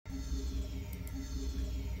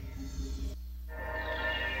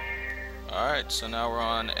Alright, so now we're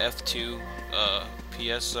on F2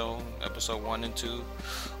 PSO episode 1 and 2.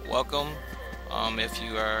 Welcome. If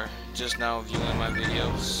you are just now viewing my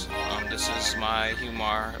videos, this is my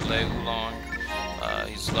Humar Le Oolong.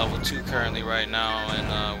 He's level 2 currently right now,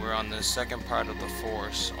 and we're on the second part of the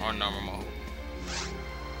Force on normal mode.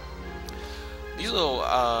 These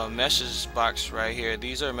little message box right here,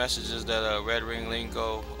 these are messages that Red Ring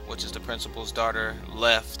Lingo, which is the principal's daughter,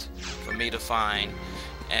 left for me to find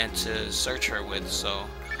and to search her with. So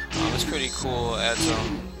it's pretty cool. Adds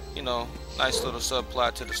you know, nice little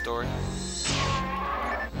subplot to the story.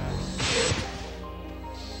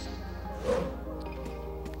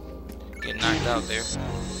 Get knocked out there.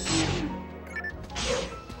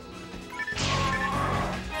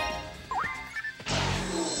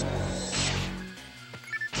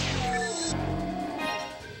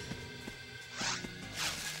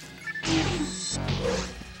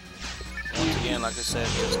 Like I said,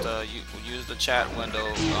 just use the chat window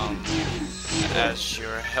as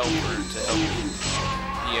your helper to help you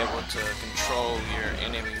be able to control your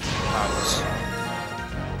enemy powers.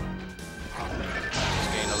 Just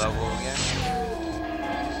gain a level again.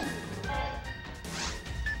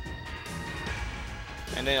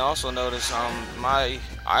 And then also notice my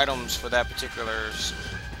items for that particular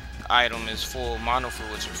item is full, mono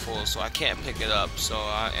fluids are full, so I can't pick it up, so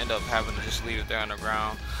I end up having to just leave it there on the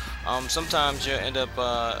ground. Sometimes you'll end up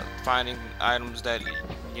finding items that,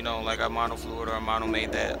 you know, like a mono fluid or a mono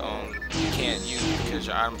mate that you can't use because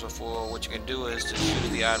your items are full. What you can do is just use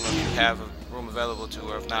the item if you have a room available to,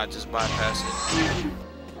 or if not, just bypass it.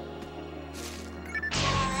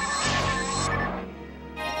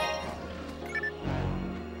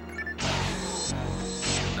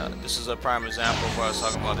 This is a prime example of what I was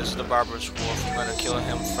talking about. This is the barbarous wolf. I'm gonna kill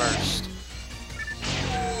him first.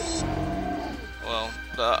 Well,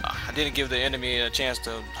 I didn't give the enemy a chance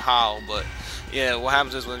to howl, but yeah, what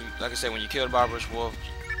happens is, when, like I said, when you kill the barbarous wolf,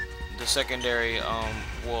 the secondary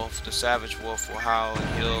wolf, the savage wolf, will howl, and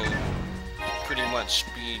he'll pretty much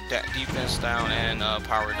be defense down and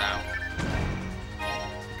power down.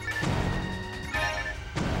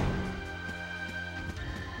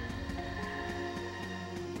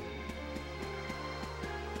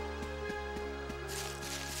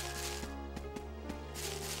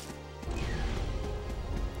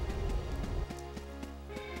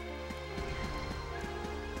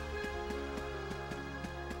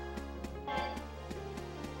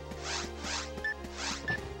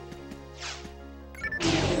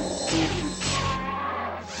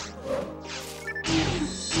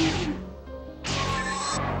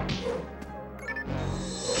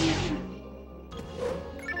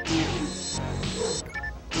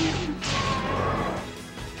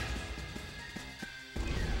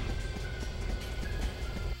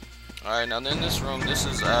 Alright, now in this room, this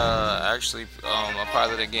is actually a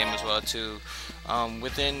part of the game as well too.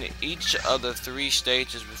 Within each of the 3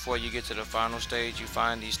 stages before you get to the final stage, you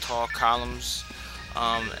find these tall columns,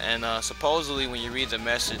 and supposedly when you read the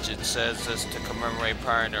message it says this to commemorate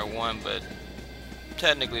Pioneer 1, but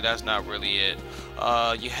technically that's not really it.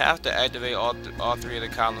 You have to activate all 3 of the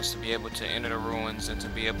columns to be able to enter the ruins and to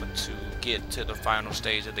be able to get to the final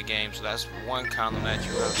stage of the game. So that's one column that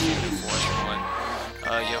you have seen in Force 1.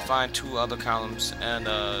 You'll find 2 other columns and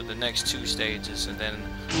the next 2 stages, and then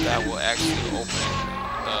that will actually open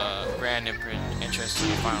the grand entrance to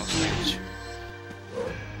the final stage.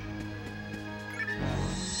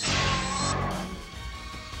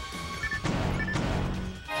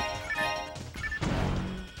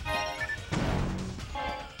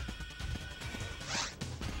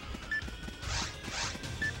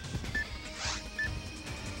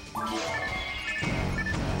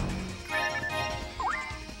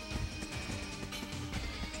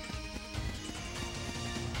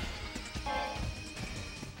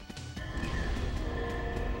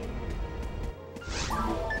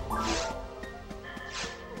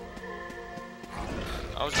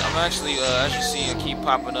 I'm actually, as you see, I keep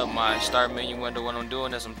popping up my start menu window. What I'm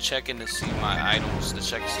doing is I'm checking to see my items, to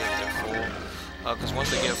check to see if they're full. Because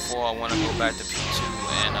once they get full, I want to go back to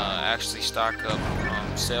P2 and actually stock up,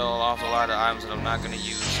 sell off a lot of items that I'm not going to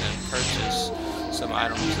use, and purchase some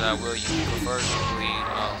items that I will use, preferably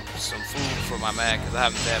some food for my mag, because I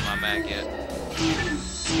haven't fed my mag yet.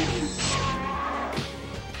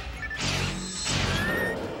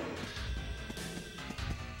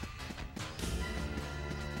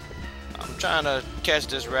 Trying to catch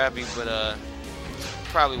this rabbit, but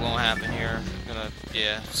probably won't happen here. I'm gonna,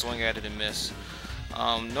 yeah, swing at it and miss.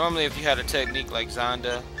 Normally, if you had a technique like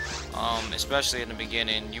Zonda, especially in the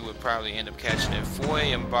beginning, you would probably end up catching it.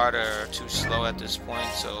 Foy and Barda are too slow at this point,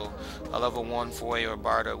 so a level 1 Foy or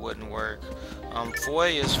Barda wouldn't work.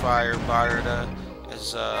 Foy is fire, Barda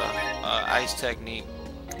is ice technique,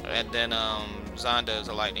 and then Zonda is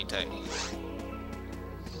a lightning technique.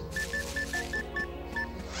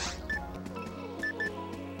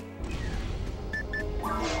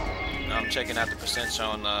 I'm checking out the percentage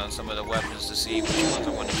on some of the weapons to see which ones I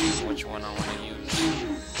want to keep and which one I want to use.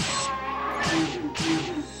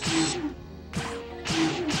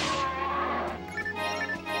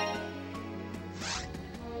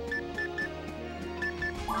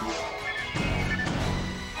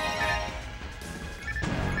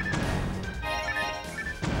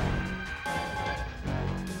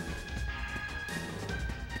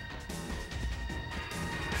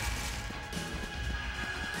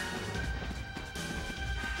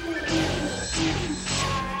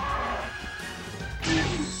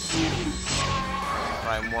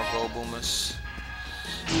 Probably more gold boomers.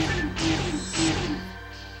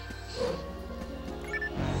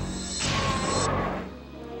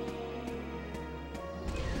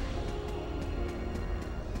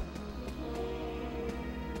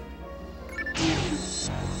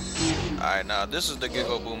 Alright, now this is the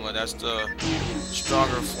Giga Boomer. That's the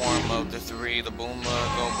stronger form of the three, the Boomer,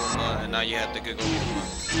 Go Boomer, and now you have the Giga Boomer.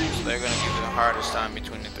 So they're gonna give you the hardest time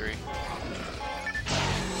between the three.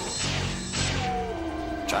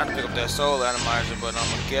 Trying to pick up that soul atomizer, but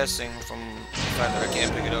I'm guessing from the fact that I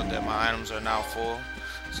can't pick it up that my items are now full.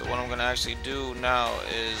 So what I'm gonna actually do now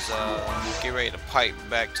is get ready to pipe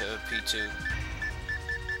back to P2.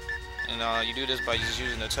 And you do this by just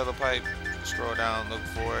using the telepipe. Scroll down, look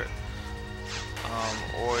for it.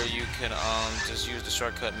 Or you can just use the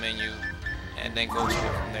shortcut menu and then go to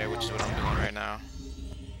it from there, which is what I'm doing right now.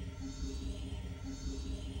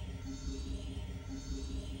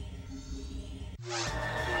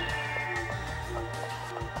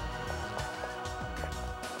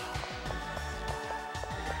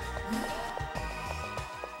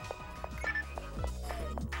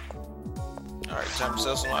 Alright, time to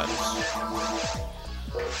sell some items.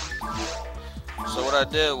 So what I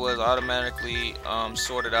did was automatically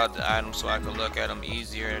sorted out the items so I could look at them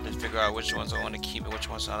easier to figure out which ones I want to keep and which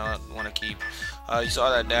ones I don't want to keep. You saw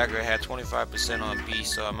that dagger had 25% on B,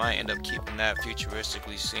 so I might end up keeping that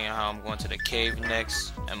futuristically, seeing how I'm going to the cave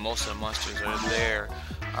next, and most of the monsters that are there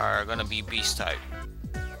are going to be beast type.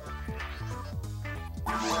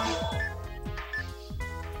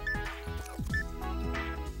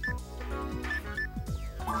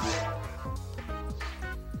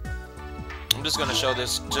 I'm just going to show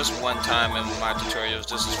this just one time in my tutorials,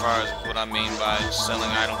 just as far as what I mean by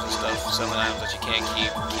selling items and stuff. Selling items that you can't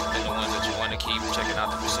keep, keeping the ones that you want to keep, checking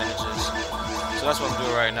out the percentages. So that's what I'm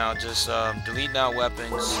doing right now, just deleting out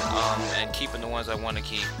weapons and keeping the ones I want to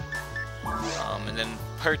keep. And then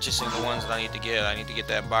purchasing the ones that I need to get. I need to get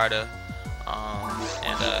that Barda.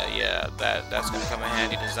 Yeah, that's going to come in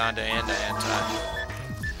handy, the Zonda and the Anti.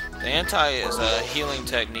 The Anti is a healing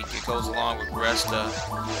technique. It goes along with Resta,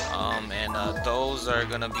 and those are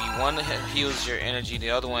gonna be, one heals your energy,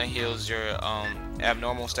 the other one heals your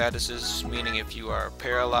abnormal statuses, meaning if you are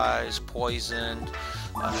paralyzed, poisoned,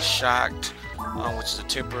 shocked, which is a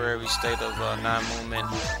temporary state of non-movement,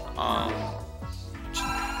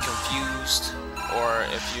 confused, or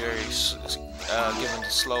if you're given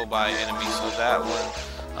to slow by enemies. So that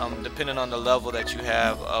one, depending on the level that you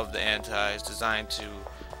have of the Anti, is designed to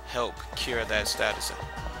help cure that status.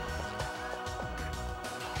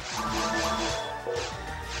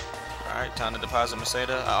 Alright, time to deposit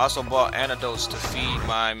Masada. I also bought antidotes to feed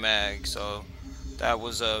my mag, so that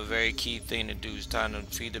was a very key thing to do, is time to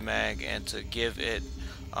feed the mag and to give it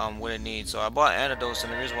what it needs. So I bought antidotes,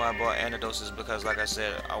 and the reason why I bought antidotes is because, like I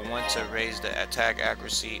said, I want to raise the attack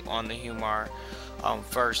accuracy on the Humar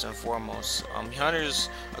first and foremost. Hunters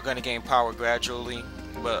are going to gain power gradually,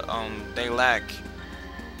 but they lack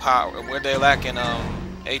power. Where they lack in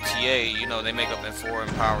ATA, you know, they make up in 4 in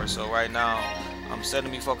power. So right now, instead of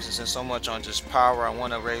me focusing so much on just power, I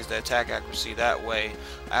want to raise the attack accuracy. That way,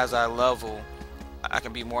 as I level, I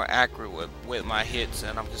can be more accurate with my hits,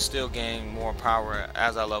 and I can still gain more power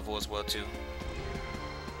as I level as well too.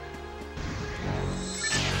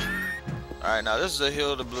 Alright, now this is a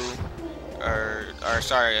Hilda Blue, or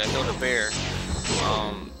sorry, a Hilda Bear.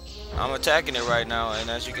 I'm attacking it right now, and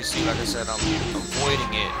as you can see, like I said, I'm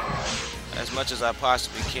avoiding it as much as I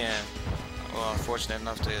possibly can. Well, I'm fortunate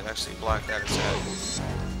enough to actually block that attack.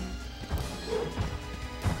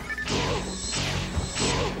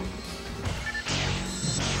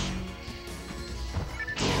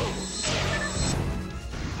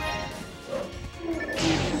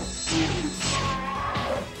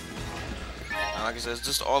 said, it's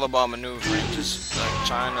just all about maneuvering, just like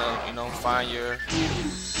trying to, you know, find your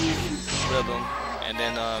rhythm, and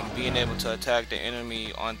then being able to attack the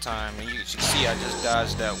enemy on time. And you can see I just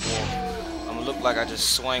dodged that wolf. It looked like I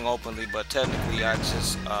just swung openly, but technically I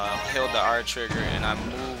just held the R trigger and I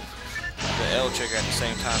moved the L trigger at the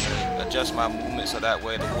same time to adjust my movement so that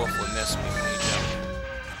way the wolf would miss me when he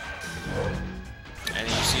jumped. And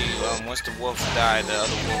you see, once the wolf died, the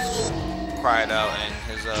other wolf cried out, and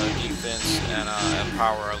his defense and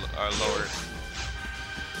power are lowered.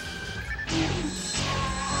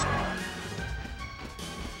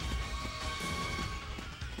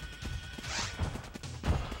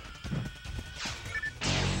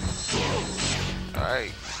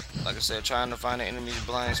 Alright, like I said, trying to find the enemy's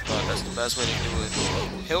blind spot, that's the best way to do it.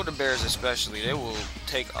 Hilda bears especially, they will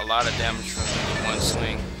take a lot of damage from one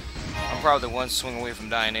swing. I'm probably one swing away from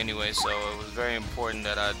dying anyway, so it was very important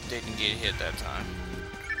that I didn't get hit that time.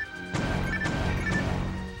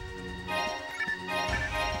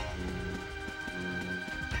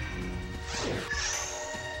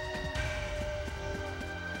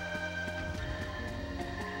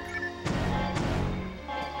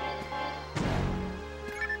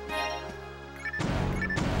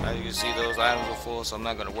 As you can see, those items are full, so I'm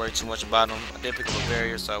not going to worry too much about them. I did pick up a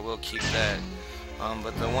barrier, so I will keep that.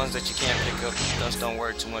 But the ones that you can't pick up, just don't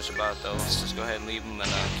worry too much about those. Just go ahead and leave them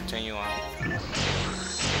and continue on.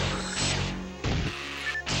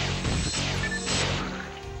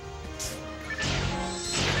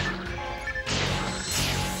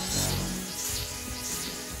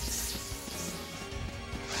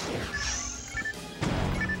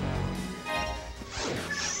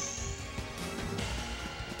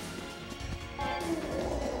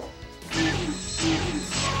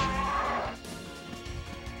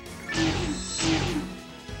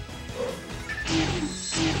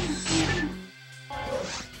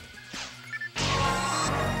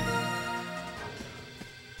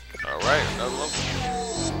 Alright, another level.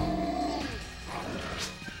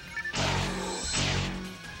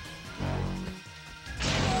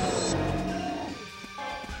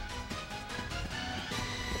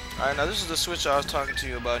 Alright, now this is the switch I was talking to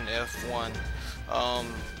you about in F1.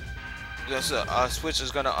 This switch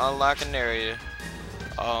is going to unlock an area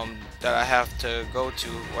that I have to go to,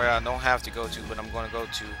 where I don't have to go to, but I'm going to go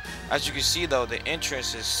to. As you can see though, the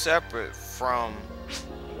entrance is separate from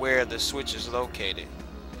where the switch is located.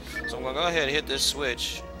 So I'm going to go ahead and hit this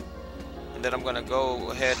switch, and then I'm going to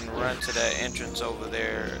go ahead and run to that entrance over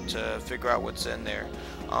there to figure out what's in there.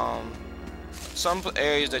 Some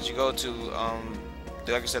areas that you go to,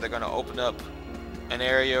 like I said, they're going to open up an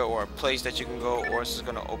area or a place that you can go, or it's just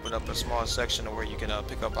going to open up a small section where you can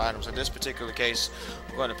pick up items. In this particular case,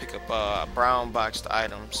 we're going to pick up brown boxed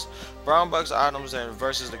items. Brown boxed items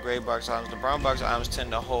versus the gray box items. The brown box items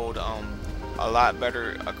tend to hold a lot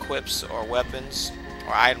better equips or weapons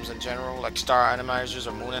or items in general, like star itemizers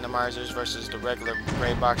or moon itemizers, versus the regular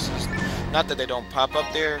gray boxes. Not that they don't pop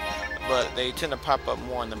up there, but they tend to pop up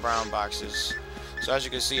more in the brown boxes. So as you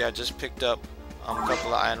can see, I just picked up a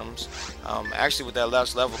couple of items. Actually, with that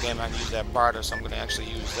last level game, I can use that barter, so I'm going to actually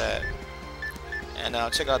use that. And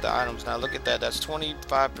check out the items. Now look at that. That's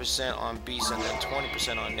 25% on beast and then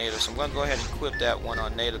 20% on native. So I'm going to go ahead and equip that one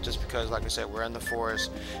on native, just because, like I said, we're in the forest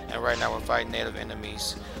and right now we're fighting native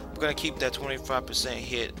enemies. We're going to keep that 25%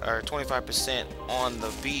 hit, or 25% on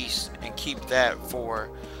the beast, and keep that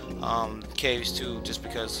for caves too, just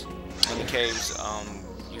because in the caves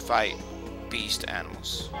you fight beast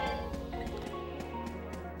animals.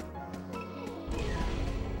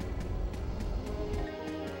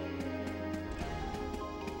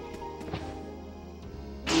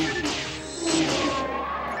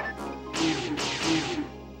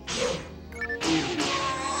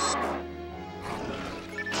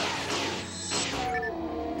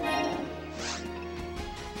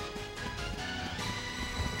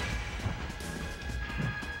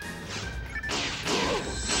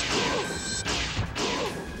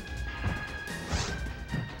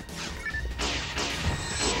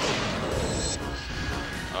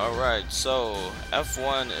 Alright, so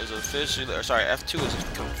F1 is officially, or sorry, F2 is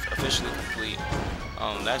officially complete.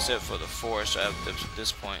 That's it for the forest at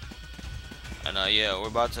this point. And yeah, we're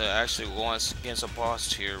about to actually go against a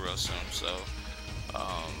boss here real soon. So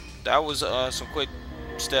that was some quick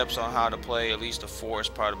steps on how to play at least the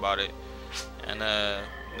forest part about it. And now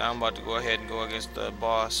I'm about to go ahead and go against the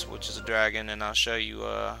boss, which is a dragon, and I'll show you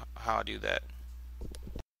how I do that.